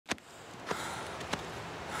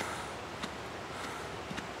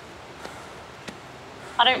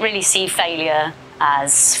I don't really see failure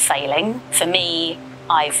as failing. For me,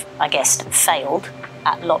 I've, I guess, failed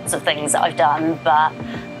at lots of things that I've done, but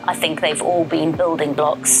I think they've all been building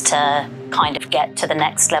blocks to kind of get to the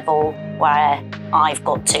next level where I've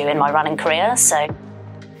got to in my running career. So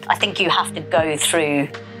I think you have to go through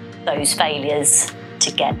those failures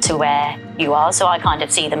to get to where you are. So I kind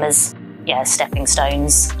of see them as, yeah, stepping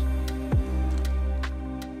stones.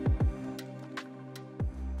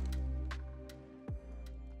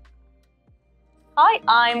 Hi,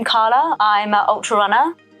 I'm Carla. I'm an ultra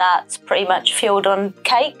runner that's pretty much fueled on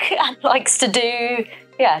cake and likes to do,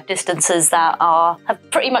 yeah, distances that have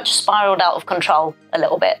pretty much spiraled out of control a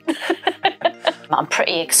little bit. I'm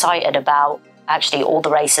pretty excited about actually all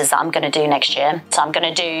the races that I'm going to do next year. So I'm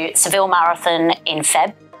going to do Sevilla Marathon in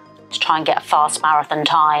Feb to try and get a fast marathon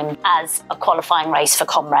time as a qualifying race for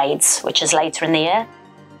Comrades, which is later in the year.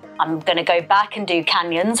 I'm going to go back and do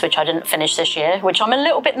canyons, which I didn't finish this year, which I'm a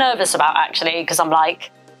little bit nervous about actually, because I'm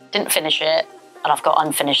like, didn't finish it and I've got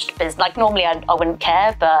unfinished business. Like normally I wouldn't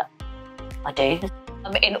care, but I do.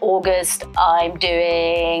 In August, I'm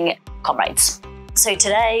doing Comrades. So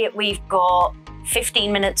today we've got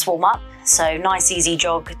 15 minutes warm up. So nice easy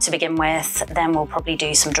jog to begin with. Then we'll probably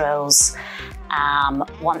do some drills.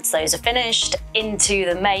 Once those are finished, into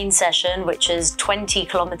the main session, which is 20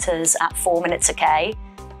 kilometers at 4 minutes a K.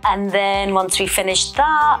 And then once we finish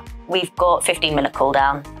that, we've got 15-minute cool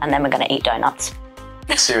down, and then we're going to eat donuts.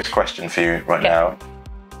 Serious question for you right now.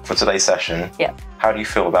 For today's session, how do you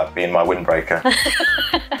feel about being my windbreaker?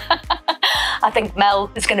 I think Mel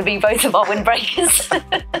is going to be both of our windbreakers.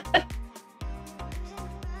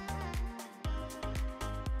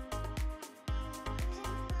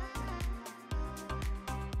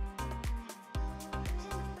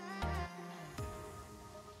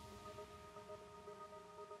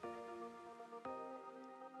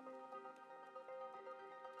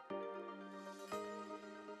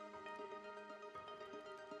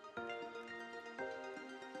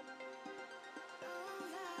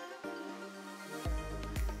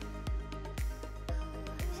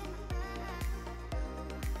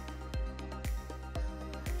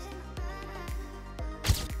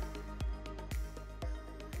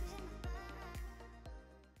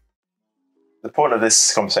 The point of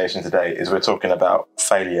this conversation today is we're talking about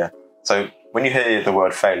failure. So when you hear the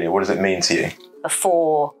word failure, what does it mean to you?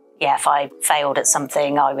 Before, if I failed at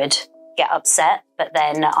something, I would get upset. But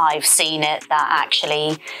then I've seen it that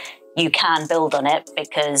actually you can build on it,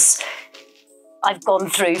 because I've gone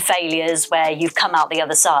through failures where you've come out the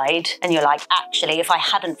other side and you're like, actually, if I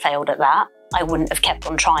hadn't failed at that, I wouldn't have kept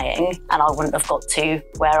on trying and I wouldn't have got to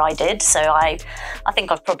where I did. So I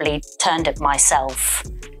think I've probably turned it myself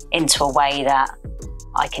into a way that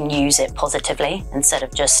I can use it positively instead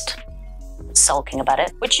of just sulking about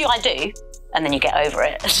it, which I do, and then you get over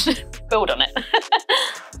it, build on it.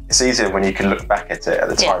 It's easier when you can look back at it at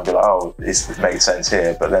the time and be like, oh, this made sense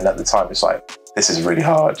here, but then at the time it's like, this is really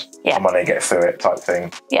hard, I'm gonna get through it type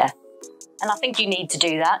thing. Yeah, and I think you need to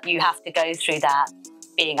do that. You have to go through that,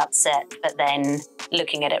 being upset, but then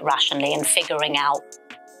looking at it rationally and figuring out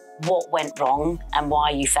what went wrong and why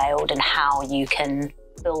you failed and how you can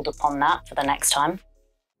build upon that for the next time.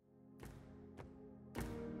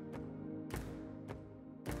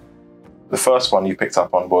 The first one you picked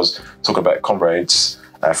up on was talk about Comrades,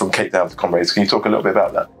 from Cape Town to Comrades. Can you talk a little bit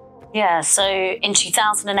about that? Yeah, so in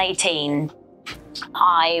 2018,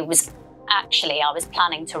 I was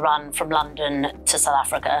planning to run from London to South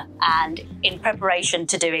Africa. And in preparation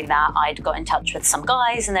to doing that, I'd got in touch with some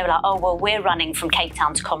guys and they were like, oh, well, we're running from Cape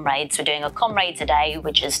Town to Comrades. We're doing a Comrades a day,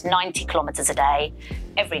 which is 90 kilometers a day,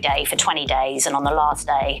 every day for 20 days. And on the last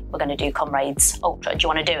day, we're going to do Comrades Ultra. Do you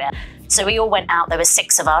want to do it? So we all went out. There were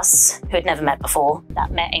 6 of us who had never met before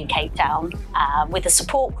that met in Cape Town with a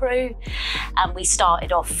support crew. And we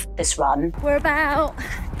started off this run. We're about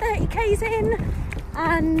 30 Ks in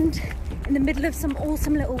and in the middle of some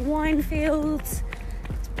awesome little wine fields.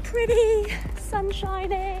 It's pretty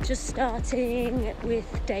sunshiny. Just starting with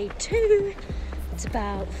day 2. It's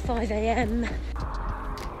about 5 AM.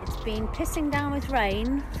 It's been pissing down with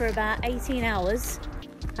rain for about 18 hours.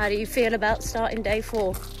 How do you feel about starting day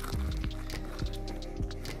 4?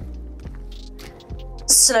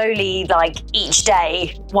 Slowly, like each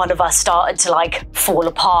day, one of us started to like fall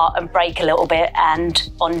apart and break a little bit. And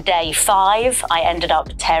on day 5, I ended up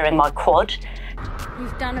tearing my quad.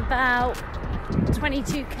 We've done about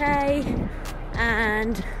 22K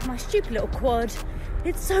and my stupid little quad,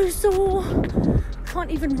 it's so sore,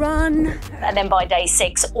 can't even run. And then by day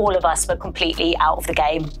 6, all of us were completely out of the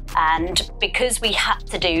game. And because we had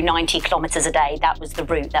to do 90 kilometers a day, that was the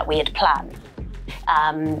route that we had planned.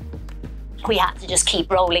 we had to just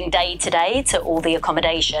keep rolling day to day to all the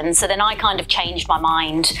accommodation. So then I kind of changed my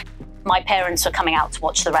mind. My parents were coming out to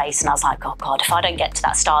watch the race and I was like, oh God, if I don't get to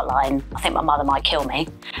that start line, I think my mother might kill me.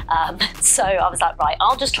 So I was like, right,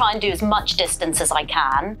 I'll just try and do as much distance as I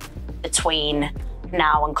can between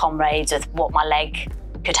now and Comrades with what my leg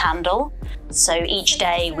could handle. So each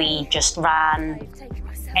day we just ran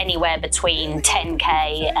anywhere between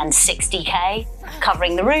 10K and 60K,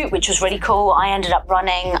 covering the route, which was really cool. I ended up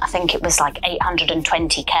running, I think it was like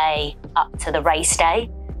 820K up to the race day.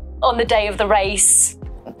 On the day of the race,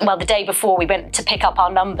 well, the day before, we went to pick up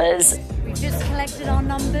our numbers. We just collected our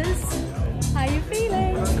numbers. How are you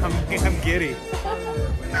feeling? I'm giddy.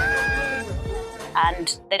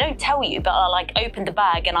 And they don't tell you, but I like opened the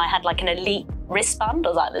bag and I had like an elite wristband. I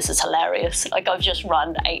was like, this is hilarious. Like I've just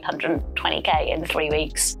run 820K in 3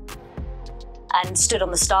 weeks. And stood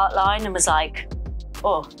on the start line and was like,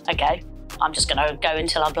 oh, okay, I'm just gonna go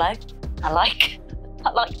until I blow. I like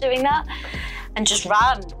doing that. And just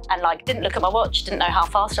ran and like didn't look at my watch, didn't know how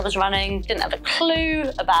fast I was running, didn't have a clue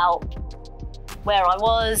about where I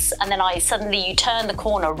was. And then you turn the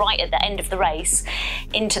corner right at the end of the race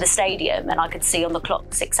into the stadium and I could see on the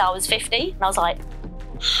clock 6 hours 50. And I was like,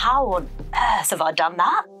 how on earth have I done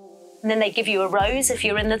that? And then they give you a rose if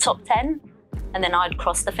you're in the top 10. And then I'd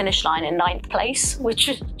crossed the finish line in 9th place, which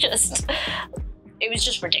was it was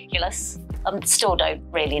just ridiculous. I still don't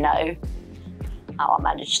really know how I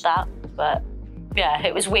managed that, but yeah,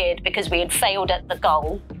 it was weird because we had failed at the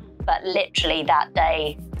goal, but literally that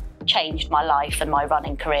day changed my life and my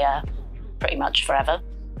running career pretty much forever.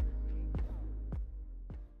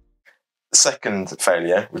 The second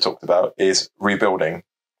failure we talked about is rebuilding.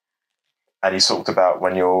 And you talked about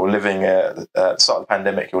when you're living at the start of the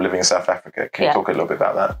pandemic, you're living in South Africa. Can you talk a little bit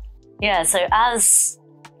about that? Yeah, so as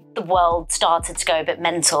the world started to go a bit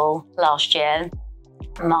mental last year,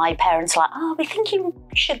 my parents were like, oh, we think you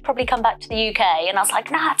should probably come back to the UK. And I was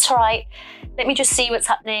like, nah, it's all right. Let me just see what's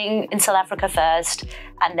happening in South Africa first.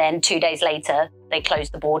 And then 2 days later, they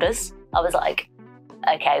closed the borders. I was like,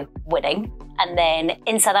 okay, winning. And then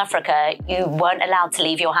in South Africa, you weren't allowed to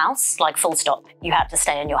leave your house, like full stop. You had to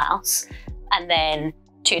stay in your house. And then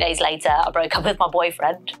 2 days later, I broke up with my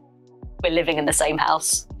boyfriend. We're living in the same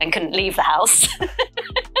house and couldn't leave the house.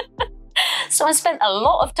 So I spent a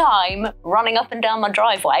lot of time running up and down my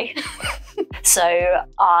driveway. So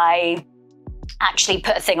I actually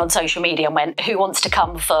put a thing on social media and went, who wants to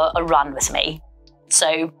come for a run with me?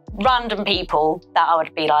 So random people that I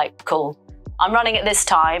would be like, cool, I'm running at this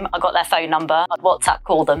time. I got their phone number. I'd WhatsApp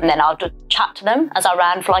call them and then I'd chat to them as I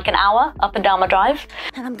ran for like an hour up and down my drive.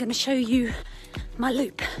 And I'm going to show you my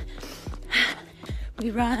loop.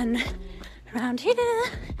 We run around here.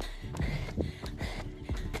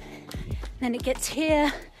 Then it gets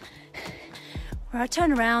here, where I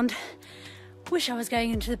turn around, wish I was going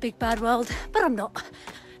into the big bad world, but I'm not.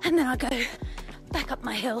 And then I go back up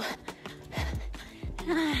my hill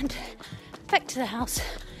and back to the house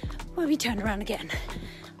where we turn around again.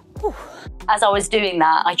 Whew. As I was doing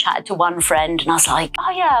that, I chatted to one friend and I was like, oh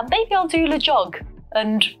yeah, maybe I'll do LEJOG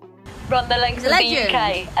and run the length of the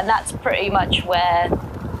UK. And that's pretty much where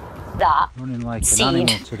that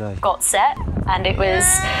seed got set. And it was,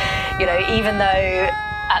 you know, even though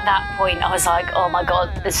at that point I was like, oh my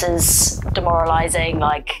God, this is demoralizing,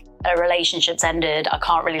 like a relationship's ended, I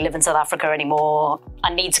can't really live in South Africa anymore,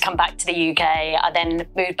 I need to come back to the UK. I then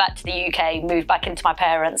moved back to the UK, moved back into my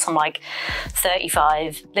parents. I'm like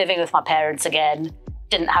 35, living with my parents again,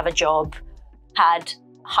 didn't have a job, had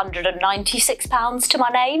 £196 to my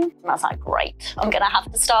name. And I was like, great, I'm gonna have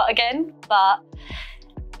to start again. But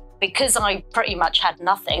because I pretty much had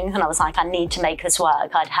nothing and I was like, I need to make this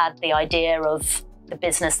work. I'd had the idea of the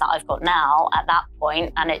business that I've got now at that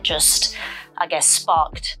point, and it just, I guess,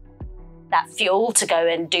 sparked that fuel to go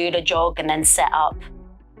and do LEJOG and then set up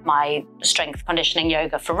my strength conditioning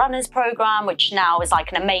yoga for runners program, which now is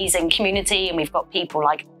like an amazing community. And we've got people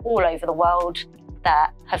like all over the world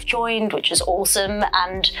that have joined, which is awesome.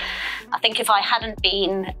 And I think if I hadn't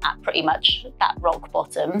been at pretty much that rock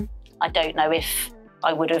bottom, I don't know if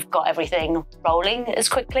I would have got everything rolling as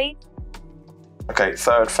quickly. Okay,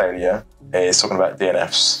 third failure is talking about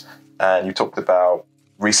DNFs. And you talked about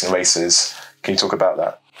recent races. Can you talk about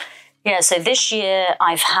that? Yeah, so this year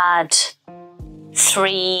I've had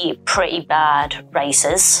 3 pretty bad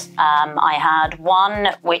races. I had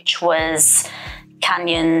one which was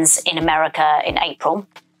Canyons in America in April,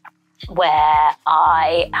 where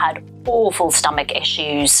I had awful stomach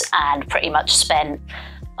issues and pretty much spent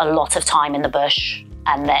a lot of time in the bush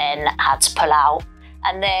and then had to pull out.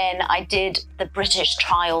 And then I did the British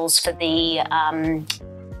trials for the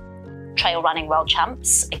trail running world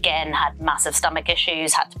champs. Again, had massive stomach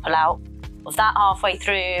issues, had to pull out of that halfway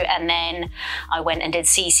through. And then I went and did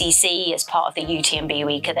CCC as part of the UTMB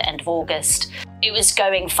week at the end of August. It was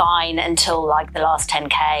going fine until like the last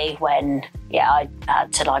 10K when, yeah, I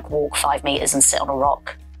had to like walk 5 meters and sit on a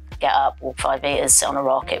rock, get up, walk 5 meters, sit on a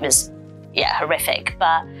rock. It was, yeah, horrific.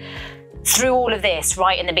 But through all of this,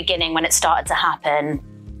 right in the beginning when it started to happen,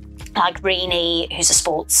 like Rini, who's a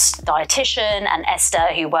sports dietitian, and Esther,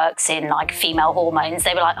 who works in like female hormones,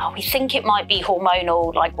 they were like, oh, we think it might be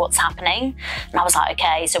hormonal, like what's happening? And I was like,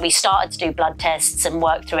 okay. So we started to do blood tests and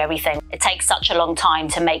work through everything. It takes such a long time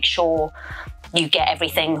to make sure you get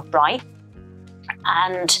everything right.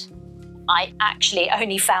 And I actually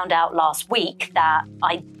only found out last week that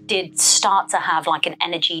I did start to have like an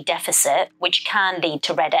energy deficit, which can lead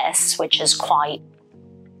to red S, which is quite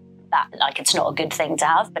that, like, it's not a good thing to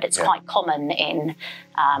have, but it's quite common in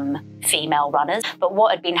female runners. But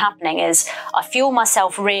what had been happening is I fuel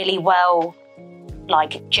myself really well,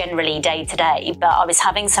 like generally day to day, but I was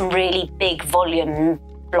having some really big volume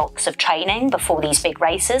blocks of training before these big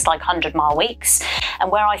races, like 100-mile weeks. And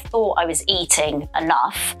where I thought I was eating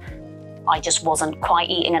enough, I just wasn't quite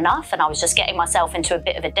eating enough, and I was just getting myself into a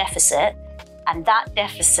bit of a deficit. And that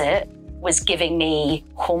deficit was giving me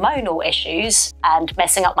hormonal issues and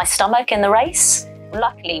messing up my stomach in the race.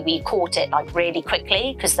 Luckily, we caught it like really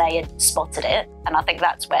quickly because they had spotted it. And I think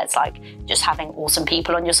that's where it's like just having awesome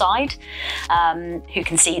people on your side who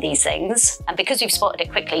can see these things. And because we've spotted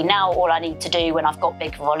it quickly, now all I need to do when I've got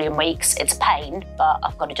big volume weeks, it's a pain, but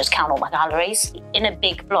I've got to just count all my calories. In a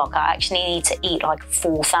big block, I actually need to eat like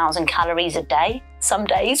 4,000 calories a day some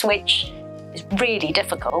days, which is really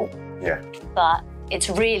difficult. Yeah. But it's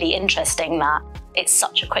really interesting that it's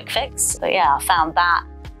such a quick fix. But yeah, I found that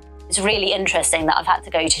it's really interesting that I've had to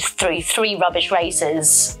go through 3 rubbish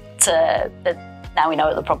races but now we know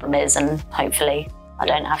what the problem is, and hopefully I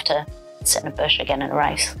don't have to sit in a bush again in a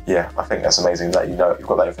race. Yeah, I think that's amazing that you've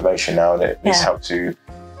got that information now, and it's helped you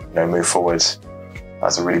move forward.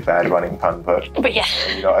 That's a really bad running pun, but yeah.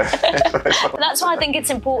 That's why I think it's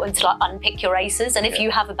important to like unpick your races. And if you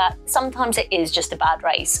have sometimes it is just a bad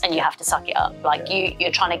race and you have to suck it up. Like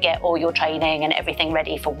you're trying to get all your training and everything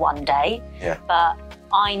ready for one day. Yeah. But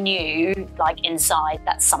I knew like inside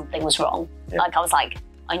that something was wrong. Yeah. Like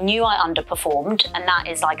I knew I underperformed, and that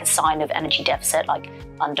is like a sign of energy deficit, like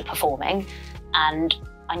underperforming. And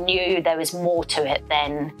I knew there was more to it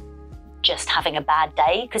than just having a bad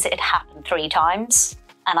day, because it had happened 3 times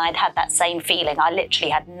and I'd had that same feeling. I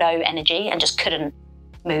literally had no energy and just couldn't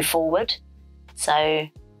move forward. So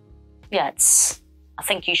yeah, I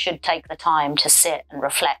think you should take the time to sit and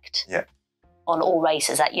reflect on all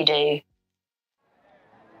races that you do.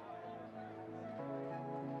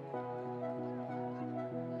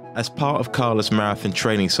 As part of Carla's marathon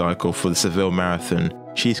training cycle for the Sevilla Marathon,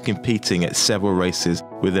 she's competing at several races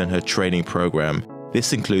within her training program.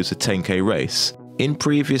 This includes a 10K race. In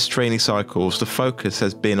previous training cycles, the focus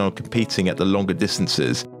has been on competing at the longer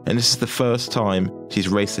distances, and this is the first time she's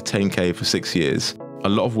raced a 10K for 6 years. A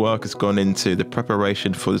lot of work has gone into the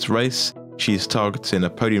preparation for this race. She's targeting a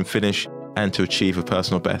podium finish and to achieve a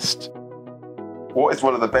personal best. What is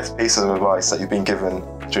one of the best pieces of advice that you've been given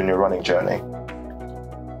during your running journey?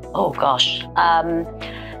 Oh gosh.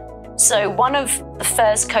 So one of the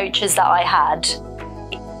first coaches that I had,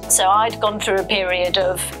 so I'd gone through a period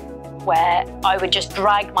of where I would just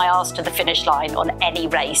drag my ass to the finish line on any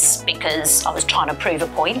race because I was trying to prove a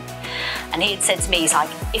point. And he had said to me, he's like,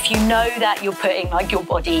 if you know that you're putting like your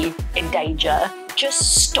body in danger,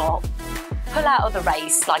 just stop, pull out of the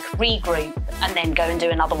race, like regroup, and then go and do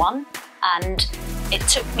another one. And it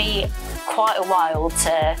took me quite a while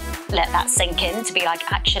to let that sink in, to be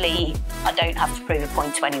like, actually, I don't have to prove a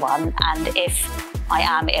point to anyone. And if I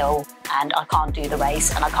am ill and I can't do the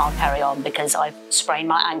race and I can't carry on because I've sprained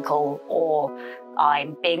my ankle or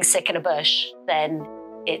I'm being sick in a bush, then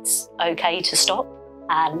it's okay to stop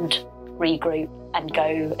and regroup and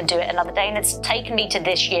go and do it another day. And it's taken me to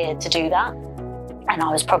this year to do that. And I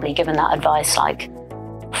was probably given that advice like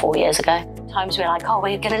 4 years ago. Times we're like, oh,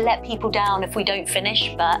 we're going to let people down if we don't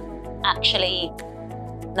finish, but actually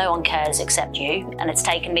no one cares except you. And it's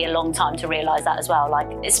taken me a long time to realise that as well. Like,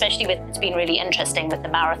 especially it's been really interesting with the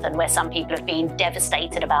marathon, where some people have been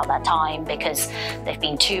devastated about that time because they've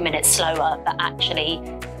been 2 minutes slower, but actually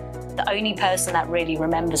the only person that really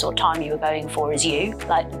remembers what time you were going for is you.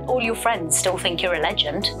 Like, all your friends still think you're a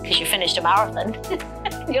legend because you finished a marathon.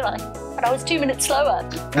 You're like, but I was 2 minutes slower.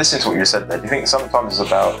 Listening to what you said there, do you think sometimes it's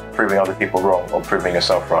about proving other people wrong or proving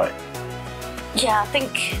yourself right? Yeah, I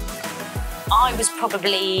think I was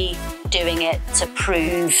probably doing it to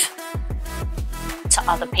prove to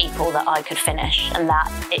other people that I could finish, and that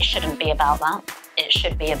it shouldn't be about that. It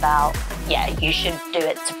should be about, yeah, you should do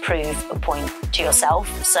it to prove a point to yourself.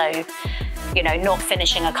 So, you know, not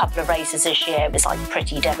finishing a couple of races this year was like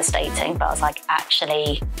pretty devastating, but I was like,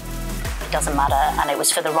 actually, it doesn't matter. And it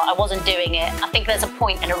was for the right, I wasn't doing it. I think there's a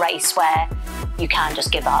point in a race where you can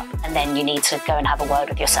just give up, and then you need to go and have a word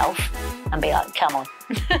with yourself and be like, come on,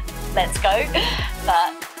 let's go.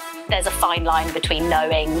 But there's a fine line between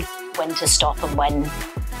knowing when to stop and when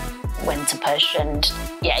to push, and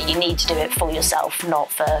yeah, you need to do it for yourself,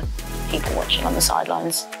 not for people watching on the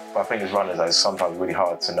sidelines. But I think as runners, it's sometimes really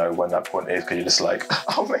hard to know when that point is, because you're just like,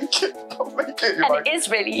 I'll make it. You're and like, it is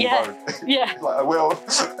really, yeah. Like, I will.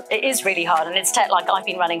 It is really hard, and it's like I've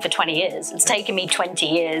been running for 20 years. It's taken me 20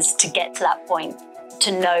 years to get to that point,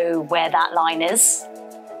 to know where that line is.